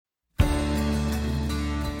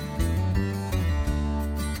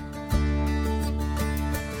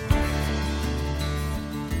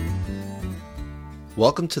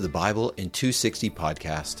Welcome to the Bible in 260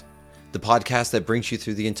 podcast, the podcast that brings you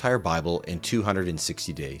through the entire Bible in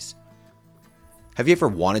 260 days. Have you ever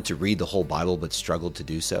wanted to read the whole Bible but struggled to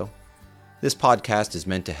do so? This podcast is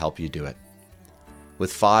meant to help you do it.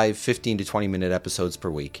 With 15 to 20 minute episodes per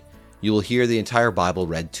week, you will hear the entire Bible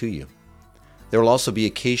read to you. There will also be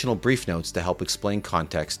occasional brief notes to help explain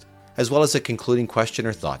context, as well as a concluding question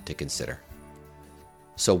or thought to consider.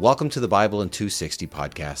 So welcome to the Bible in 260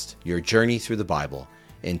 podcast, your journey through the Bible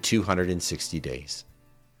in 260 days.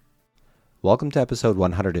 Welcome to episode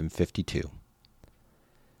 152.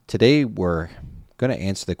 Today we're going to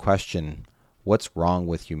answer the question, what's wrong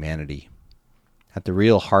with humanity? At the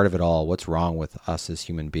real heart of it all, what's wrong with us as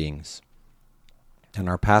human beings? And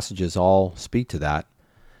our passages all speak to that,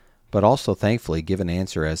 but also thankfully give an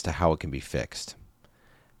answer as to how it can be fixed.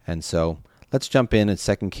 And so let's jump in at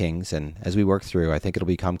 2 Kings, and as we work through, I think it'll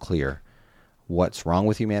become clear what's wrong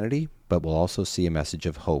with humanity, but we'll also see a message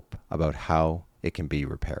of hope about how it can be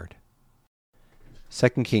repaired. 2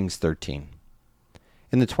 Kings 13.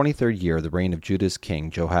 In the 23rd year of the reign of Judah's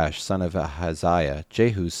king Joash, son of Ahaziah,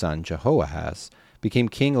 Jehu's son Jehoahaz became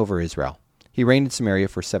king over Israel. He reigned in Samaria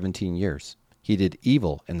for 17 years. He did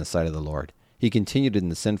evil in the sight of the Lord. He continued in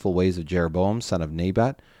the sinful ways of Jeroboam, son of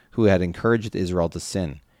Nebat, who had encouraged Israel to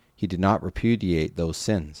sin. He did not repudiate those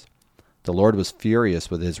sins. The Lord was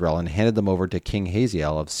furious with Israel and handed them over to King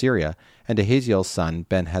Hazael of Syria and to Hazael's son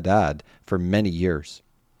Ben-Hadad for many years.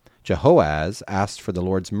 Jehoahaz asked for the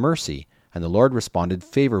Lord's mercy, and the Lord responded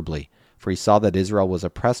favorably, for he saw that Israel was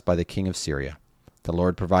oppressed by the king of Syria. The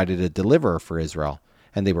Lord provided a deliverer for Israel,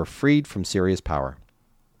 and they were freed from Syria's power.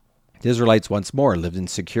 The Israelites once more lived in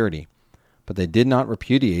security, but they did not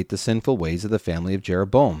repudiate the sinful ways of the family of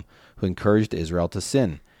Jeroboam, who encouraged Israel to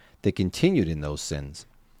sin. They continued in those sins.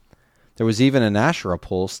 There was even an Asherah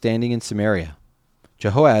pole standing in Samaria.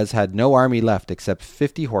 Jehoahaz had no army left except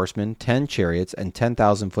 50 horsemen, 10 chariots, and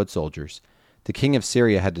 10,000 foot soldiers. The king of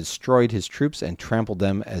Syria had destroyed his troops and trampled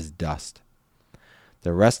them as dust.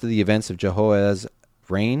 The rest of the events of Jehoahaz's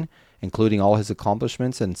reign, including all his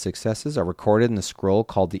accomplishments and successes, are recorded in the scroll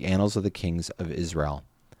called the Annals of the Kings of Israel.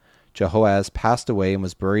 Jehoahaz passed away and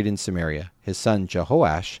was buried in Samaria. His son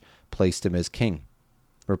Jehoash replaced him as king.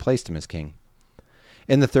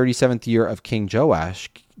 In the 37th year of King Jehoash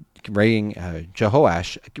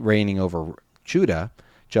reigning over Judah,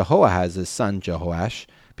 Jehoahaz's son Jehoash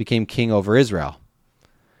became king over Israel.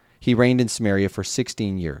 He reigned in Samaria for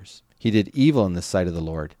 16 years. He did evil in the sight of the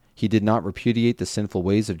Lord. He did not repudiate the sinful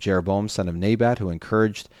ways of Jeroboam, son of Nebat, who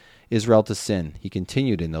encouraged Israel to sin. He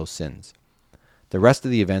continued in those sins. The rest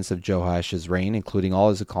of the events of Jehoash's reign, including all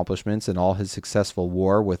his accomplishments and all his successful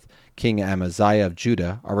war with King Amaziah of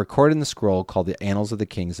Judah, are recorded in the scroll called the Annals of the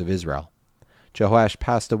Kings of Israel. Jehoash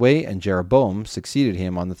passed away, and Jeroboam succeeded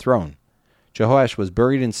him on the throne. Jehoash was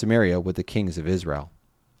buried in Samaria with the kings of Israel.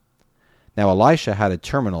 Now Elisha had a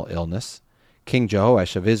terminal illness. King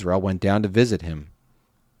Jehoash of Israel went down to visit him.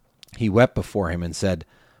 He wept before him and said,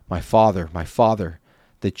 my father,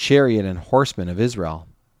 the chariot and horsemen of Israel."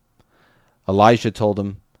 Elijah told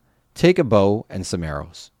him, "Take a bow and some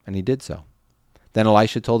arrows." And he did so. Then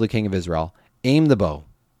Elisha told the king of Israel, "Aim the bow."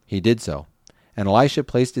 He did so. And Elisha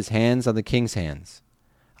placed his hands on the king's hands.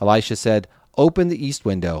 Elisha said, "Open the east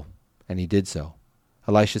window." And he did so.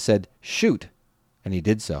 Elisha said, "Shoot." And he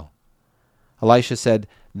did so. Elisha said,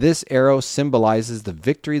 "This arrow symbolizes the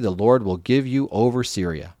victory the Lord will give you over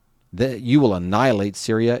Syria. That you will annihilate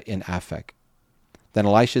Syria in Aphek." Then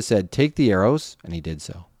Elisha said, "Take the arrows." And he did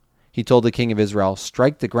so. He told the king of Israel,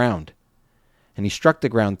 "Strike the ground." And he struck the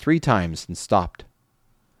ground 3 times and stopped.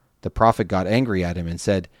 The prophet got angry at him and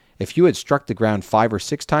said, "If you had struck the ground 5 or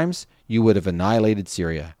 6 times, you would have annihilated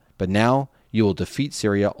Syria. But now you will defeat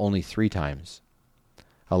Syria only 3 times.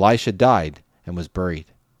 Elisha died and was buried.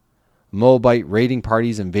 Moabite raiding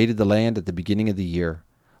parties invaded the land at the beginning of the year.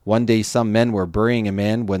 One day some men were burying a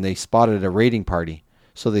man when they spotted a raiding party,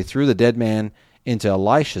 so they threw the dead man into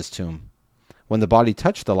Elisha's tomb. When the body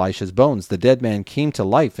touched Elisha's bones, the dead man came to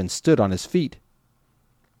life and stood on his feet.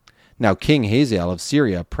 Now King Hazael of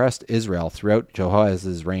Syria oppressed Israel throughout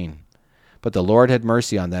Jehoahaz's reign. But the Lord had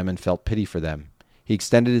mercy on them and felt pity for them. He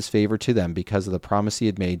extended his favor to them because of the promise he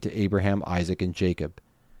had made to Abraham, Isaac, and Jacob.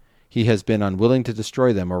 He has been unwilling to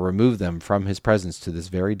destroy them or remove them from his presence to this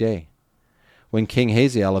very day. When King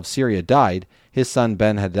Hazael of Syria died, his son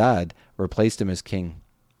Ben-Hadad replaced him as king.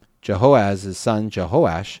 Jehoahaz's son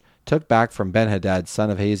Jehoash took back from Ben-Hadad,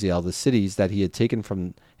 son of Hazael, the cities that he had taken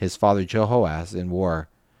from his father Jehoahaz in war.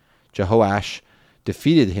 Jehoash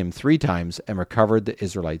defeated him 3 times and recovered the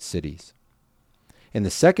Israelite cities. In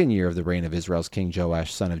the 2nd year of the reign of Israel's king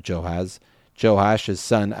Joash, son of Joahaz, Joash's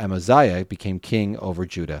son Amaziah became king over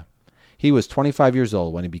Judah. He was 25 years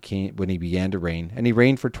old when he began to reign, and he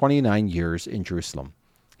reigned for 29 years in Jerusalem.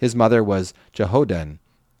 His mother was Jehoaddan,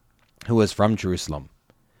 who was from Jerusalem.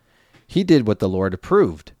 He did what the Lord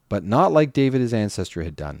approved, but not like David his ancestor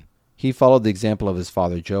had done. He followed the example of his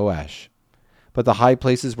father Joash. But the high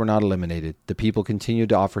places were not eliminated. The people continued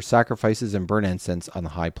to offer sacrifices and burn incense on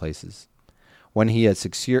the high places. When he had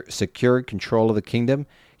secured control of the kingdom,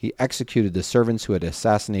 he executed the servants who had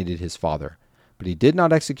assassinated his father. But he did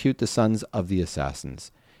not execute the sons of the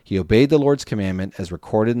assassins. He obeyed the Lord's commandment as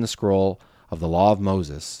recorded in the scroll of the law of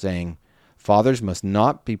Moses, saying, "Fathers must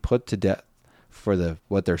not be put to death for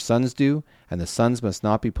what their sons do, and the sons must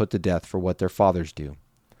not be put to death for what their fathers do.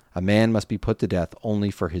 A man must be put to death only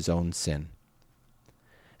for his own sin."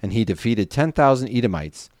 And he defeated 10,000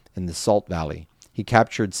 Edomites in the Salt Valley. He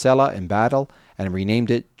captured Selah in battle and renamed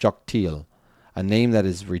it Joktheel, a name that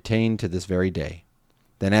is retained to this very day.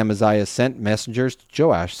 Then Amaziah sent messengers to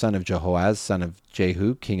Joash, son of Jehoaz, son of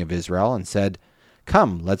Jehu, king of Israel, and said,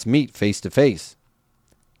 "Come, let's meet face to face."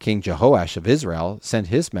 King Jehoash of Israel sent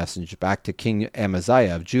his message back to King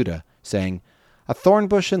Amaziah of Judah, saying, "A thorn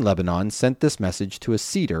bush in Lebanon sent this message to a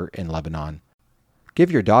cedar in Lebanon.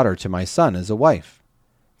 Give your daughter to my son as a wife."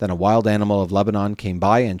 Then a wild animal of Lebanon came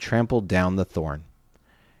by and trampled down the thorn.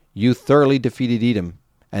 "You thoroughly defeated Edom,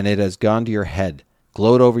 and it has gone to your head.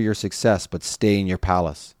 Gloat over your success, but stay in your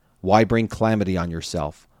palace. Why bring calamity on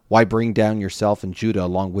yourself? Why bring down yourself and Judah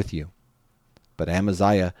along with you?" But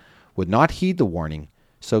Amaziah would not heed the warning,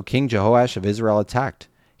 so King Jehoash of Israel attacked.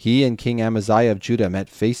 He and King Amaziah of Judah met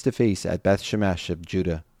face to face at Beth-Shemesh of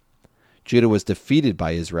Judah. Judah was defeated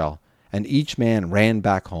by Israel, and each man ran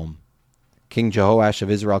back home. King Jehoash of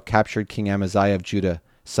Israel captured King Amaziah of Judah,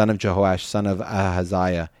 son of Jehoash, son of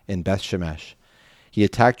Ahaziah, in Beth-Shemesh. He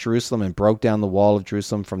attacked Jerusalem and broke down the wall of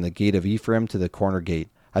Jerusalem from the gate of Ephraim to the corner gate,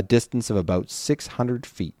 a distance of about 600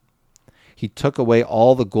 feet. He took away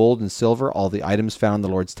all the gold and silver, all the items found in the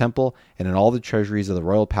Lord's temple, and in all the treasuries of the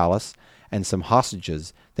royal palace, and some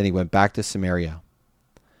hostages. Then he went back to Samaria.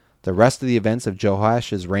 The rest of the events of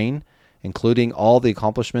Jehoash's reign, including all the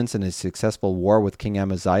accomplishments in his successful war with King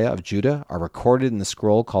Amaziah of Judah, are recorded in the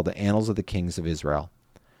scroll called the Annals of the Kings of Israel.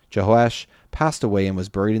 Jehoash passed away and was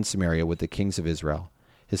buried in Samaria with the kings of Israel.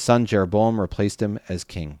 His son Jeroboam replaced him as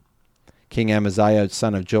king. King Amaziah,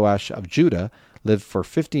 son of Joash of Judah, lived for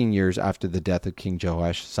 15 years after the death of King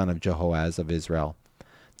Joash, son of Jehoaz of Israel.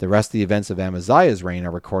 The rest of the events of Amaziah's reign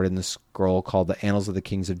are recorded in the scroll called the Annals of the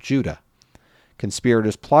Kings of Judah.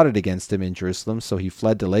 Conspirators plotted against him in Jerusalem, so he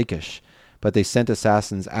fled to Lachish, but they sent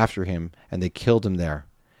assassins after him, and they killed him there.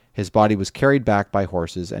 His body was carried back by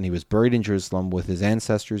horses, and he was buried in Jerusalem with his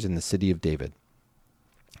ancestors in the city of David.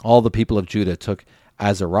 All the people of Judah took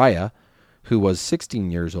Azariah, who was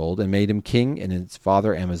 16 years old, and made him king in his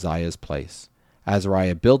father Amaziah's place.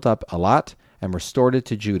 Azariah built up Elat and restored it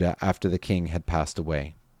to Judah after the king had passed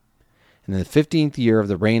away. And in the 15th year of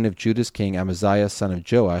the reign of Judah's king Amaziah, son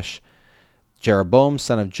of Joash, Jeroboam,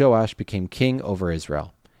 son of Joash, became king over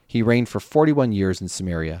Israel. He reigned for 41 years in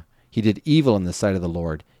Samaria. He did evil in the sight of the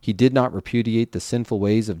Lord. He did not repudiate the sinful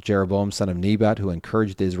ways of Jeroboam, son of Nebat, who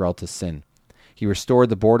encouraged Israel to sin. He restored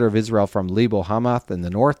the border of Israel from Lebo Hamath in the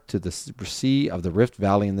north to the sea of the Rift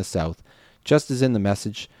Valley in the south, just as in the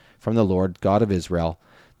message from the Lord God of Israel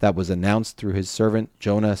that was announced through his servant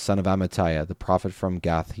Jonah, son of Amittai, the prophet from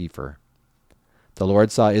Gath-Hepher. The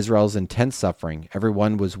Lord saw Israel's intense suffering.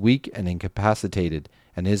 Everyone was weak and incapacitated,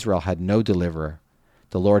 and Israel had no deliverer.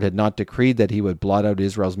 The Lord had not decreed that he would blot out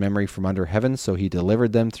Israel's memory from under heaven, so he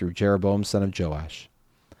delivered them through Jeroboam, son of Joash.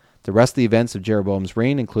 The rest of the events of Jeroboam's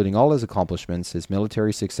reign, including all his accomplishments, his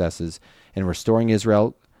military successes, in restoring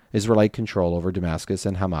Israelite control over Damascus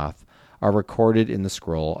and Hamath, are recorded in the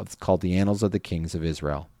scroll called the Annals of the Kings of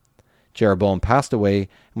Israel. Jeroboam passed away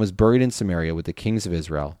and was buried in Samaria with the kings of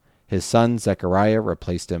Israel. His son Zechariah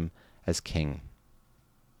replaced him as king.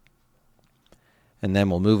 And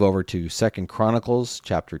then we'll move over to 2 Chronicles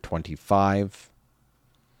chapter 25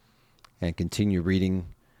 and continue reading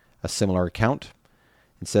a similar account.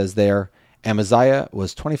 It says there, Amaziah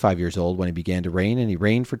was 25 years old when he began to reign, and he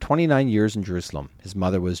reigned for 29 years in Jerusalem. His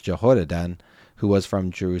mother was Jehoaddan, who was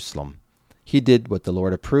from Jerusalem. He did what the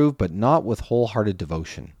Lord approved, but not with wholehearted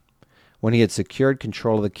devotion. When he had secured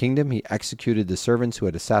control of the kingdom, he executed the servants who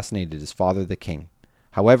had assassinated his father the king.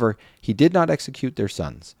 However, he did not execute their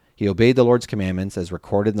sons. He obeyed the Lord's commandments as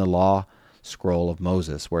recorded in the law scroll of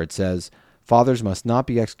Moses, where it says, "Fathers must not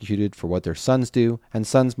be executed for what their sons do, and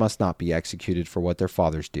sons must not be executed for what their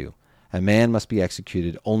fathers do. A man must be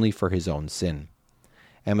executed only for his own sin."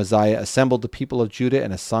 Amaziah assembled the people of Judah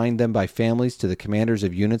and assigned them by families to the commanders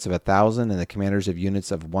of units of 1,000 and the commanders of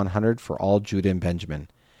units of 100 for all Judah and Benjamin.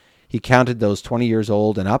 He counted those 20 years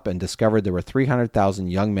old and up and discovered there were 300,000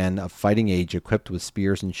 young men of fighting age equipped with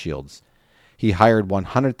spears and shields. He hired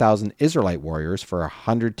 100,000 Israelite warriors for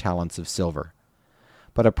 100 talents of silver.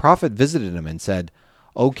 But a prophet visited him and said,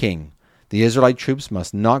 "O king, the Israelite troops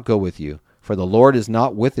must not go with you, for the Lord is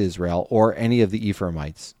not with Israel or any of the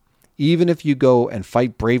Ephraimites. Even if you go and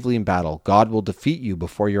fight bravely in battle, God will defeat you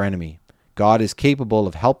before your enemy. God is capable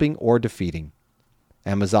of helping or defeating."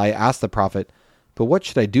 Amaziah asked the prophet, "But what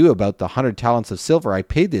should I do about the 100 talents of silver I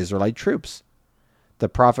paid the Israelite troops?" The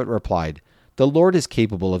prophet replied, "The Lord is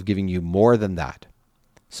capable of giving you more than that."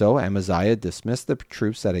 So Amaziah dismissed the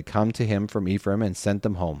troops that had come to him from Ephraim and sent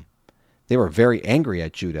them home. They were very angry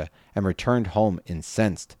at Judah and returned home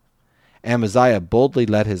incensed. Amaziah boldly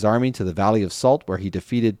led his army to the Valley of Salt, where he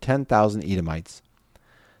defeated 10,000 Edomites.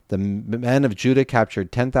 The men of Judah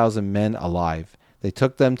captured 10,000 men alive. They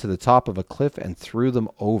took them to the top of a cliff and threw them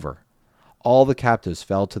over. All the captives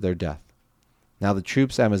fell to their death. Now the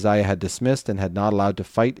troops Amaziah had dismissed and had not allowed to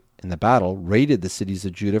fight in the battle raided the cities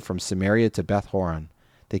of Judah from Samaria to Beth-horon.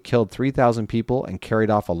 They killed 3,000 people and carried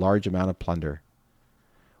off a large amount of plunder.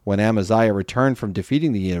 When Amaziah returned from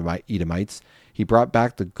defeating the Edomites, he brought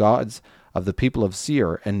back the gods of the people of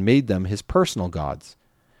Seir and made them his personal gods.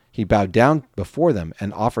 He bowed down before them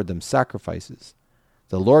and offered them sacrifices.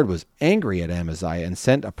 The Lord was angry at Amaziah and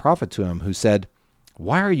sent a prophet to him who said,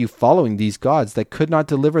 "Why are you following these gods that could not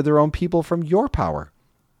deliver their own people from your power?"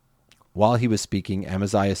 While he was speaking,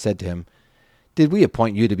 Amaziah said to him, "Did we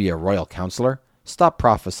appoint you to be a royal counselor? Stop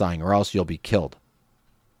prophesying, or else you'll be killed."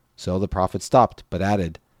 So the prophet stopped, but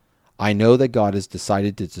added, "I know that God has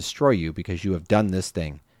decided to destroy you because you have done this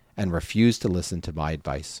thing and refused to listen to my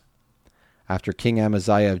advice." After King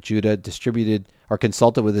Amaziah of Judah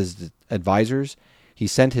consulted with his advisors, he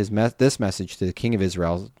sent this message to the king of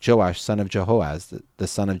Israel, Joash, son of Jehoaz, the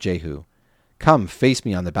son of Jehu. "Come, face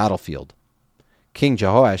me on the battlefield." King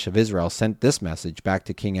Jehoash of Israel sent this message back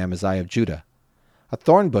to King Amaziah of Judah. "A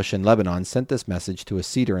thorn bush in Lebanon sent this message to a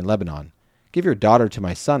cedar in Lebanon. Give your daughter to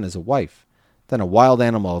my son as a wife." Then a wild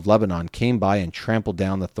animal of Lebanon came by and trampled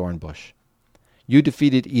down the thorn bush. "You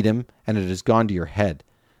defeated Edom, and it has gone to your head.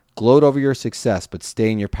 Gloat over your success, but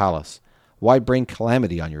stay in your palace. Why bring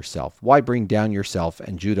calamity on yourself? Why bring down yourself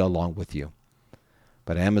and Judah along with you?"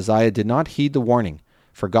 But Amaziah did not heed the warning,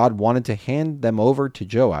 for God wanted to hand them over to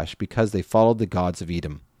Joash because they followed the gods of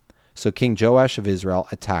Edom. So King Joash of Israel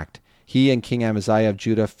attacked. He and King Amaziah of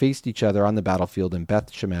Judah faced each other on the battlefield in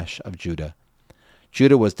Beth Shemesh of Judah.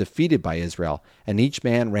 Judah was defeated by Israel, and each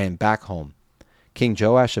man ran back home. King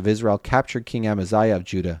Joash of Israel captured King Amaziah of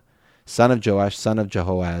Judah, son of Joash, son of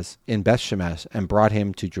Jehoaz, in Beth Shemesh, and brought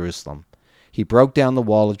him to Jerusalem. He broke down the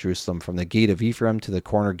wall of Jerusalem from the gate of Ephraim to the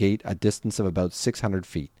corner gate, a distance of about 600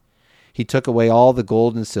 feet. He took away all the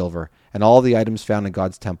gold and silver, and all the items found in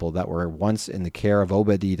God's temple that were once in the care of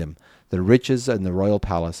Obed-Edom, the riches in the royal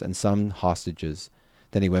palace, and some hostages.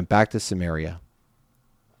 Then he went back to Samaria.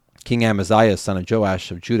 King Amaziah, son of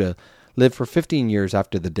Joash of Judah, lived for 15 years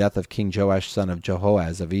after the death of King Joash, son of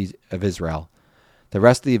Jehoaz of Israel. The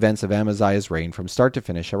rest of the events of Amaziah's reign, from start to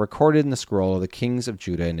finish, are recorded in the scroll of the kings of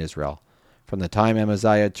Judah and Israel. From the time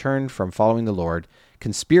Amaziah turned from following the Lord,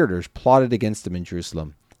 conspirators plotted against him in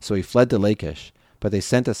Jerusalem. So he fled to Lachish, but they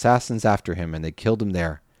sent assassins after him, and they killed him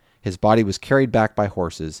there. His body was carried back by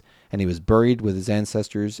horses, and he was buried with his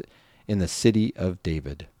ancestors in the city of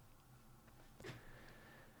David.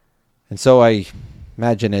 And so I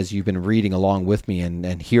imagine as you've been reading along with me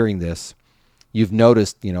and hearing this, you've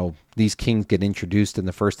noticed, these kings get introduced, and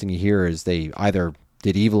the first thing you hear is they either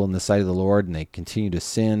did evil in the sight of the Lord and they continue to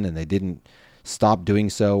sin and they didn't stop doing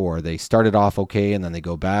so, or they started off okay and then they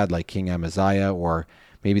go bad like King Amaziah, or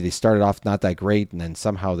maybe they started off not that great and then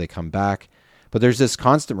somehow they come back. But there's this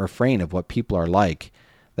constant refrain of what people are like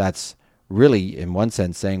that's really, in one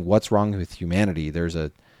sense, saying what's wrong with humanity. There's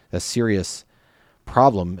a serious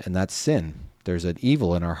problem, and that's sin. There's an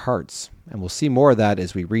evil in our hearts. And we'll see more of that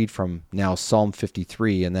as we read from now Psalm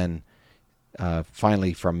 53 and then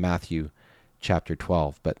finally from Matthew chapter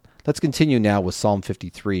 12. But let's continue now with Psalm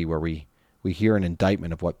 53, where we hear an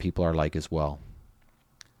indictment of what people are like as well.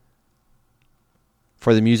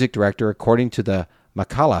 For the music director, according to the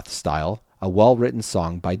Makalath style, a well-written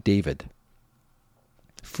song by David.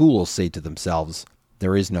 Fools say to themselves,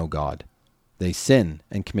 "There is no God." They sin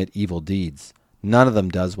and commit evil deeds. None of them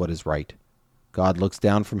does what is right. God looks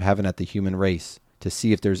down from heaven at the human race to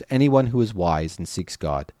see if there's anyone who is wise and seeks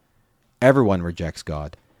God. Everyone rejects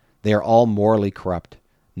God. They are all morally corrupt.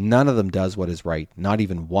 None of them does what is right, not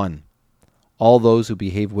even one. All those who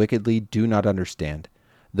behave wickedly do not understand,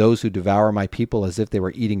 those who devour my people as if they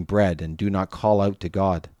were eating bread and do not call out to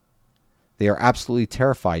God. They are absolutely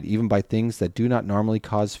terrified even by things that do not normally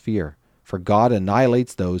cause fear, for God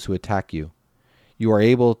annihilates those who attack you. You are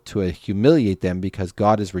able to humiliate them because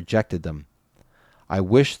God has rejected them. I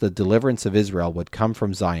wish the deliverance of Israel would come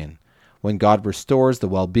from Zion, when God restores the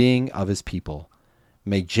well-being of his people.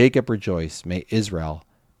 May Jacob rejoice, may Israel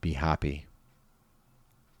be happy.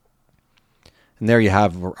 And there you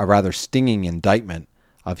have a rather stinging indictment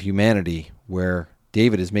of humanity, where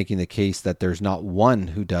David is making the case that there's not one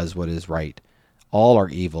who does what is right. All are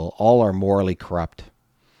evil, all are morally corrupt.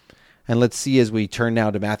 And let's see, as we turn now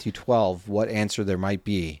to Matthew 12, what answer there might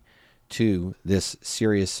be to this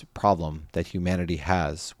serious problem that humanity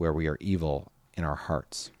has, where we are evil in our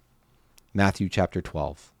hearts. Matthew chapter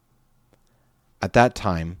 12. At that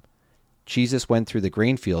time, Jesus went through the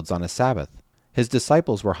grain fields on a Sabbath. His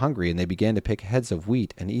disciples were hungry, and they began to pick heads of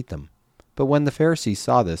wheat and eat them. But when the Pharisees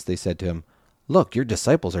saw this, they said to him, "Look, your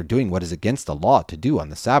disciples are doing what is against the law to do on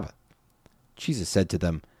the Sabbath." Jesus said to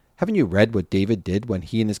them, "Haven't you read what David did when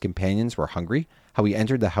he and his companions were hungry, how he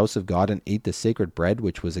entered the house of God and ate the sacred bread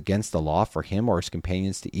which was against the law for him or his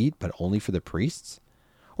companions to eat, but only for the priests?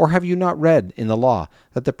 Or have you not read in the law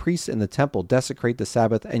that the priests in the temple desecrate the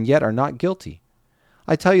Sabbath and yet are not guilty?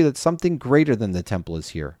 I tell you that something greater than the temple is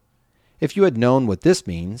here. If you had known what this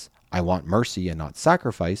means, 'I want mercy and not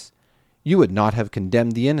sacrifice,' you would not have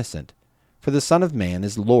condemned the innocent, for the Son of Man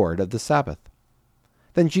is Lord of the Sabbath."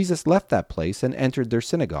 Then Jesus left that place and entered their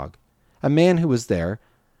synagogue. A man who was there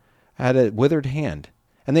had a withered hand,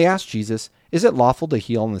 and they asked Jesus, "Is it lawful to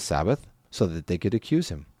heal on the Sabbath?" so that they could accuse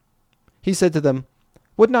him. He said to them,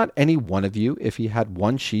 "Would not any one of you, if he had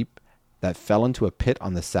one sheep that fell into a pit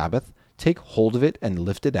on the Sabbath, take hold of it and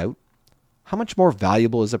lift it out? How much more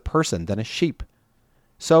valuable is a person than a sheep?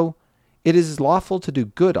 So it is lawful to do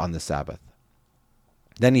good on the Sabbath."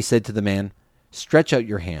 Then he said to the man, "Stretch out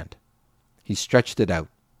your hand." He stretched it out,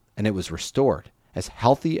 and it was restored, as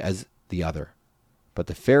healthy as the other. But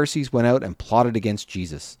the Pharisees went out and plotted against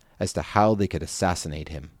Jesus as to how they could assassinate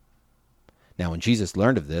him. Now when Jesus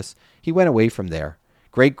learned of this, he went away from there.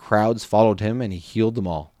 Great crowds followed him, and he healed them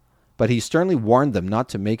all. But he sternly warned them not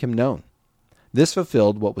to make him known. This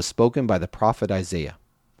fulfilled what was spoken by the prophet Isaiah.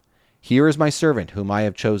 "Here is my servant whom I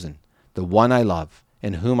have chosen, the one I love,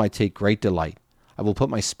 in whom I take great delight. I will put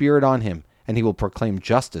my spirit on him, and he will proclaim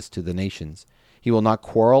justice to the nations. He will not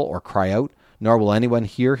quarrel or cry out, nor will anyone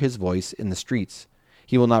hear his voice in the streets.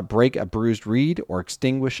 He will not break a bruised reed or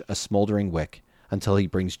extinguish a smoldering wick, until he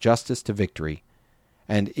brings justice to victory.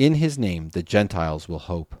 And in his name the Gentiles will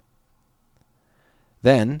hope."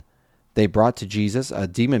 Then they brought to Jesus a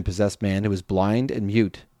demon-possessed man who was blind and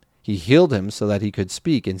mute. He healed him so that he could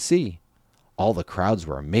speak and see. All the crowds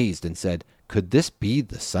were amazed and said, "Could this be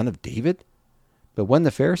the son of David?" But when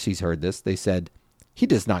the Pharisees heard this, they said, "He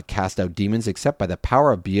does not cast out demons except by the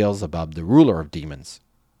power of Beelzebub, the ruler of demons."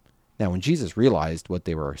 Now when Jesus realized what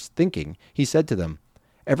they were thinking, he said to them,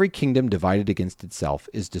 "Every kingdom divided against itself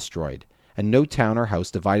is destroyed, and no town or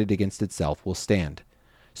house divided against itself will stand.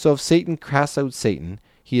 So if Satan casts out Satan,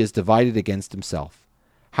 he is divided against himself.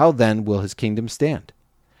 How then will his kingdom stand?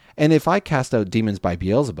 And if I cast out demons by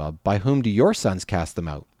Beelzebub, by whom do your sons cast them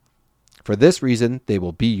out? For this reason they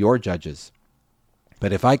will be your judges.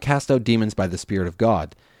 But if I cast out demons by the Spirit of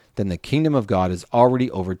God, then the kingdom of God has already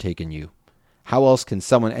overtaken you. How else can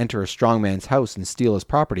someone enter a strong man's house and steal his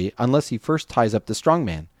property unless he first ties up the strong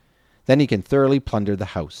man? Then he can thoroughly plunder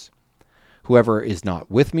the house. Whoever is not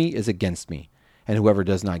with me is against me, and whoever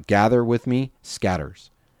does not gather with me scatters.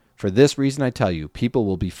 For this reason I tell you, people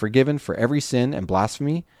will be forgiven for every sin and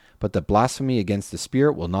blasphemy, but the blasphemy against the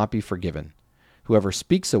Spirit will not be forgiven. Whoever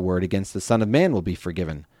speaks a word against the Son of Man will be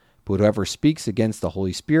forgiven, but whoever speaks against the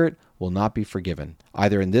Holy Spirit will not be forgiven,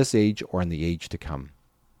 either in this age or in the age to come.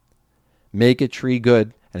 Make a tree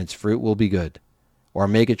good, and its fruit will be good. Or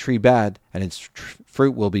make a tree bad, and its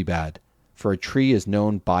fruit will be bad. For a tree is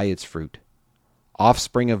known by its fruit.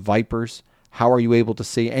 Offspring of vipers, how are you able to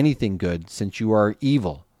say anything good, since you are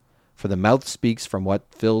evil? For the mouth speaks from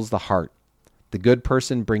what fills the heart. The good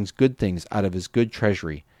person brings good things out of his good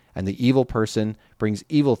treasury, and the evil person brings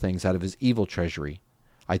evil things out of his evil treasury.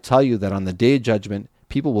 I tell you that on the day of judgment,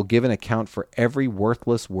 people will give an account for every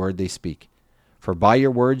worthless word they speak. For by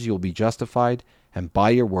your words you will be justified, and by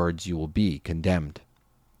your words you will be condemned."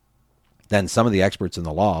 Then some of the experts in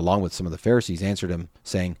the law, along with some of the Pharisees, answered him,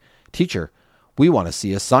 saying, "Teacher, we want to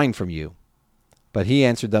see a sign from you." But he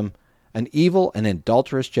answered them, "An evil and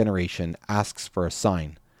adulterous generation asks for a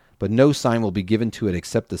sign, but no sign will be given to it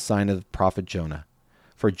except the sign of the prophet Jonah.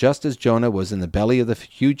 For just as Jonah was in the belly of the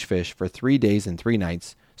huge fish for 3 days and 3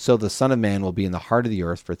 nights, so the Son of Man will be in the heart of the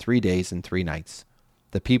earth for 3 days and 3 nights.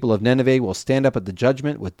 The people of Nineveh will stand up at the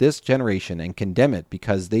judgment with this generation and condemn it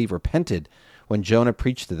because they repented when Jonah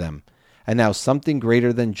preached to them. And now something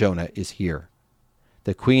greater than Jonah is here.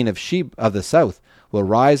 The queen of the south will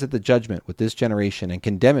rise at the judgment with this generation and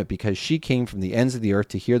condemn it because she came from the ends of the earth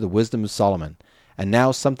to hear the wisdom of Solomon. And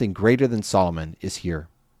now something greater than Solomon is here.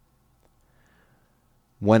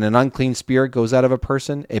 When an unclean spirit goes out of a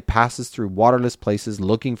person, it passes through waterless places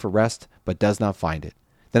looking for rest, but does not find it.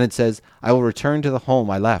 Then it says, I will return to the home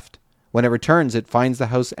I left. When it returns, it finds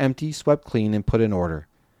the house empty, swept clean, and put in order.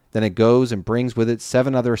 Then it goes and brings with it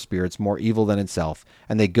 7 other spirits more evil than itself,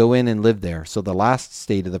 and they go in and live there. So the last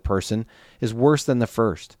state of the person is worse than the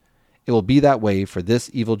first. It will be that way for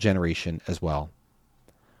this evil generation as well.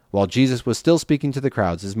 While Jesus was still speaking to the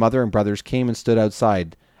crowds, his mother and brothers came and stood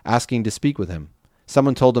outside, asking to speak with him.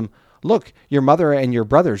 Someone told him, Look, your mother and your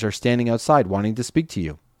brothers are standing outside wanting to speak to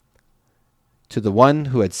you. To the one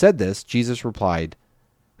who had said this, Jesus replied,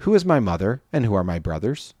 Who is my mother and who are my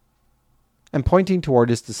brothers? And pointing toward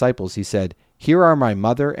his disciples, he said, Here are my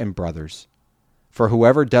mother and brothers. For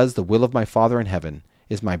whoever does the will of my Father in heaven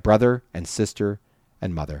is my brother and sister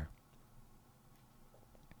and mother.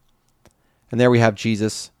 And there we have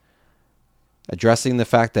Jesus addressing the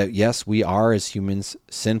fact that, yes, we are as humans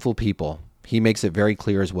sinful people. He makes it very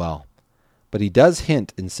clear as well. But he does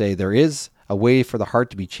hint and say there is a way for the heart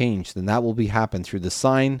to be changed, and that will happen through the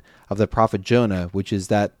sign of the prophet Jonah, which is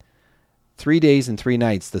that 3 days and 3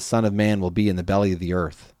 nights the Son of Man will be in the belly of the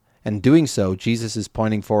earth. And doing so, Jesus is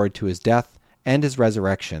pointing forward to his death and his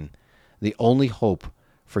resurrection, the only hope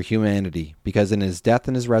for humanity, because in his death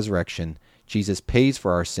and his resurrection, Jesus pays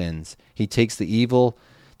for our sins. He takes the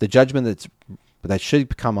judgment that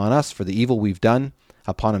should come on us for the evil we've done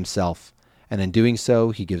upon himself. And in doing so,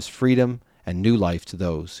 he gives freedom and new life to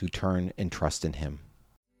those who turn and trust in him.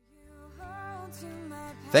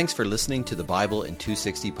 Thanks for listening to the Bible in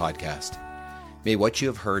 260 podcast. May what you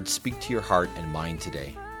have heard speak to your heart and mind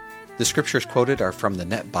today. The scriptures quoted are from the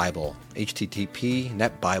Net Bible,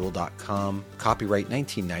 http://netbible.com, copyright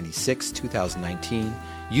 1996-2019,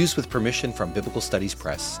 used with permission from Biblical Studies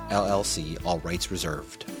Press, LLC, all rights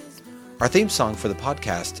reserved. Our theme song for the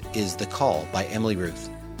podcast is The Call by Emily Ruth.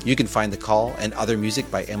 You can find The Call and other music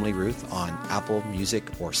by Emily Ruth on Apple Music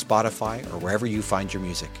or Spotify or wherever you find your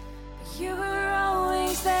music.